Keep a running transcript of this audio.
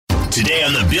Today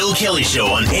on The Bill Kelly Show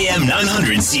on AM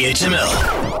 900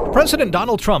 CHML. President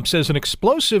Donald Trump says an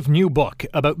explosive new book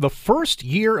about the first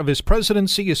year of his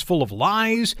presidency is full of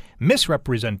lies,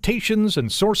 misrepresentations, and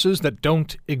sources that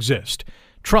don't exist.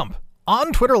 Trump,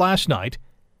 on Twitter last night,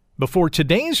 before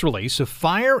today's release of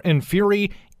Fire and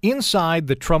Fury Inside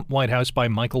the Trump White House by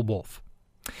Michael Wolff.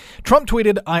 Trump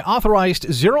tweeted, "I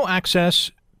authorized zero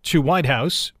access to White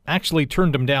House, actually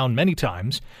turned him down many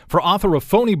times, for author of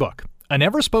phony book. I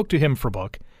never spoke to him for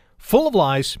book. Full of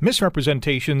lies,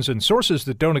 misrepresentations, and sources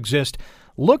that don't exist.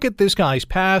 Look at this guy's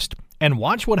past and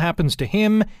watch what happens to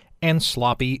him and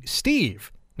Sloppy Steve."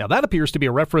 Now, that appears to be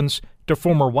a reference to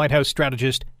former White House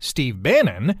strategist Steve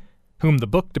Bannon, whom the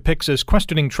book depicts as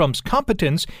questioning Trump's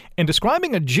competence and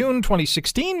describing a June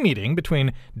 2016 meeting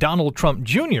between Donald Trump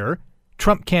Jr.,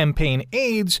 Trump campaign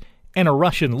aides, and a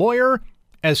Russian lawyer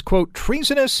as, quote,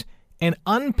 treasonous and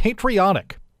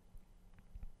unpatriotic.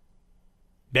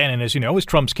 Bannon, as you know, is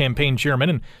Trump's campaign chairman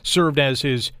and served as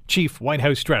his chief White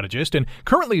House strategist and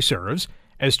currently serves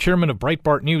as chairman of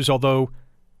Breitbart News, although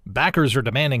backers are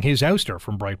demanding his ouster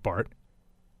from Breitbart.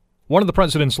 One of the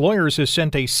president's lawyers has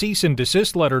sent a cease and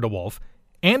desist letter to Wolff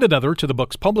and another to the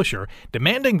book's publisher,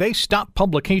 demanding they stop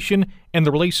publication and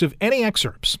the release of any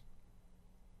excerpts.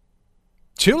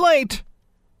 Too late.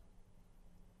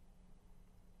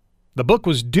 The book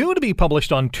was due to be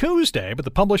published on Tuesday, but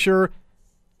the publisher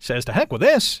says, to heck with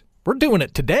this, we're doing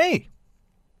it today.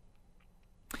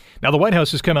 Now, the White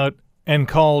House has come out and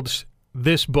called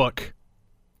this book,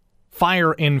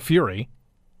 Fire and Fury,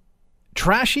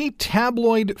 trashy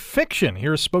tabloid fiction.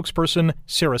 Here's spokesperson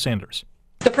Sarah Sanders.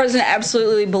 The president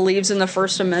absolutely believes in the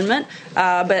First Amendment,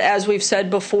 but as we've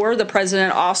said before, the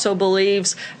president also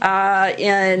believes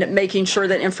in making sure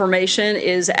that information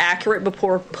is accurate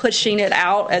before pushing it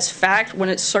out as fact when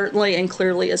it certainly and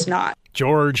clearly is not.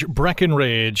 George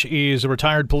Breckenridge is a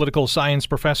retired political science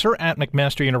professor at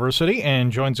McMaster University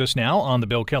and joins us now on The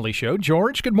Bill Kelly Show.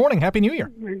 George, good morning. Happy New Year.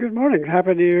 Good morning.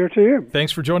 Happy New Year to you.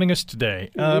 Thanks for joining us today.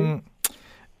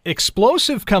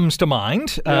 Explosive comes to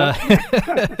mind. Yeah.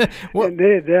 Well,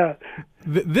 indeed, yeah.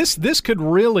 This could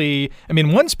really, I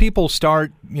mean, once people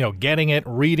start, getting it,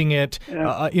 reading it,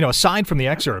 aside from the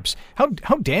excerpts,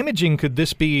 how damaging could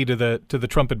this be to the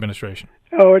Trump administration?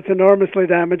 Oh, it's enormously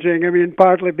damaging. I mean,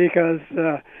 partly because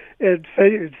it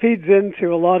feeds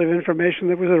into a lot of information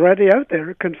that was already out there.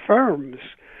 It confirms,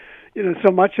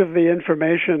 so much of the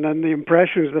information and the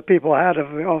impressions that people had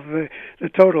of the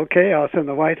total chaos in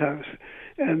the White House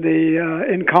and the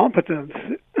incompetence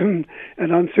and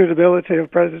unsuitability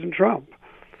of President Trump.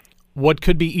 What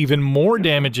could be even more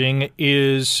damaging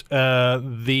is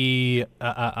the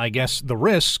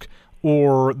risk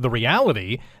or the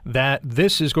reality that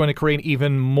this is going to create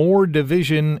even more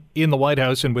division in the White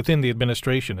House and within the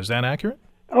administration. Is that accurate?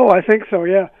 Oh, I think so,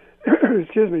 yeah.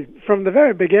 Excuse me. From the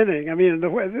very beginning, I mean, the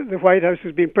White House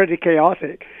has been pretty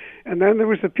chaotic. And then there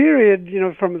was a period,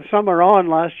 from the summer on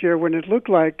last year when it looked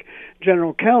like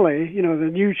General Kelly, the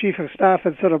new chief of staff,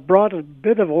 had sort of brought a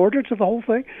bit of order to the whole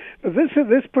thing. But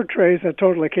this portrays a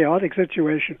totally chaotic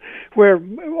situation where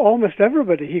almost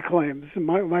everybody, he claims,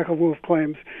 Michael Wolff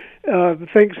claims,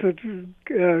 thinks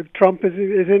that Trump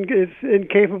is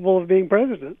incapable of being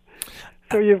president.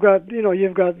 So you've got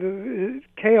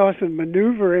chaos and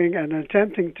maneuvering and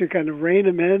attempting to kind of rein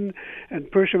him in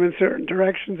and push him in certain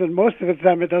directions, and most of the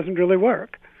time it doesn't really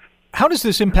work. How does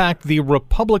this impact the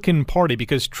Republican Party?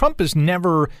 Because Trump has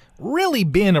never really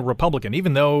been a Republican,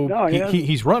 even though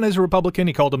he's run as a Republican.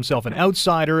 He called himself an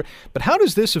outsider. But how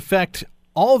does this affect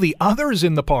all the others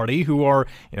in the party who are,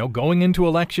 going into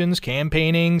elections,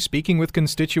 campaigning, speaking with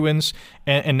constituents,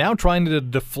 and now trying to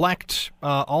deflect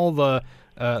all the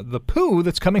poo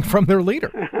that's coming from their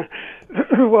leader?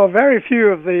 Well, very few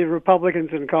of the Republicans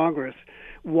in Congress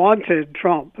wanted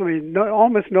Trump. I mean,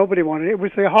 almost nobody wanted it. It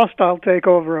was a hostile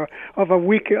takeover of a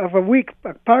weak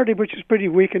party which is pretty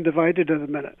weak and divided at the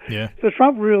minute. Yeah. So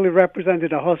Trump really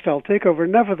represented a hostile takeover.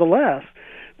 Nevertheless,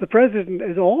 the president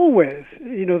is always,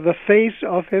 the face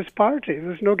of his party.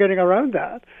 There's no getting around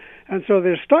that. And so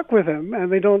they're stuck with him,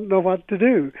 and they don't know what to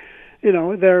do.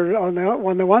 They're on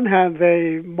the one hand,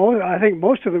 I think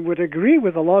most of them would agree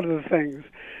with a lot of the things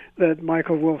that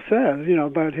Michael Wolff says,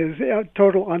 about his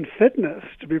total unfitness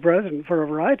to be president for a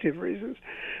variety of reasons.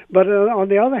 But on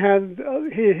the other hand,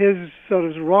 his sort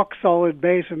of rock-solid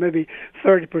base of maybe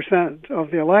 30%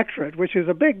 of the electorate, which is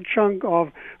a big chunk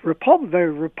of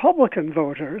the Republican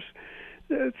voters.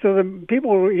 So the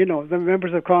people, the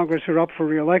members of Congress who are up for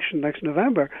re-election next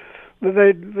November,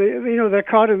 they're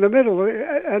caught in the middle,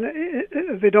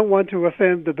 and they don't want to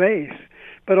offend the base.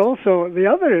 But also, the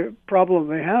other problem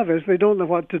they have is they don't know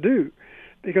what to do.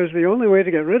 because the only way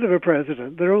to get rid of a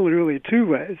president, there are only really two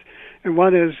ways. And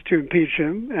one is to impeach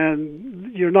him,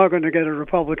 and you're not going to get a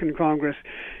Republican Congress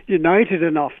united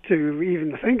enough to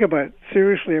even think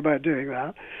seriously about doing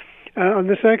that. And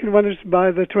the second one is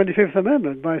by the 25th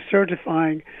Amendment, by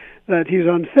certifying that he's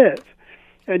unfit.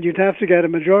 And you'd have to get a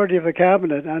majority of the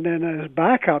cabinet, and then as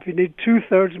backup, you need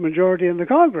 2/3 majority in the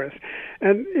Congress.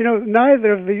 And,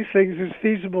 neither of these things is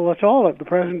feasible at all at the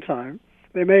present time.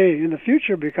 They may in the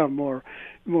future become more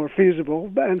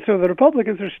feasible. And so the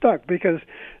Republicans are stuck because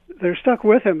they're stuck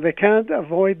with him. They can't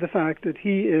avoid the fact that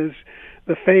he is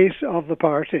the face of the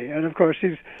party. And of course,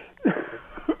 he's,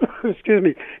 excuse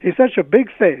me, he's such a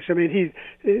big face. I mean,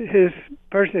 his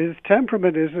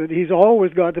temperament is that he's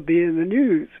always got to be in the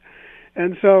news.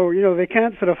 And so, they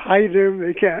can't sort of hide him,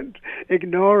 they can't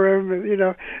ignore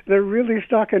him, they're really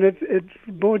stuck, and it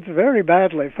bodes very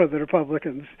badly for the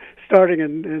Republicans starting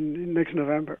in next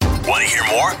November. Want to hear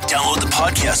more? Download the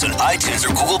podcast on iTunes or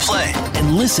Google Play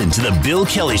and listen to The Bill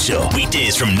Kelly Show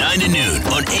weekdays from 9 to noon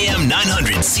on AM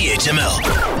 900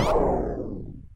 CHML.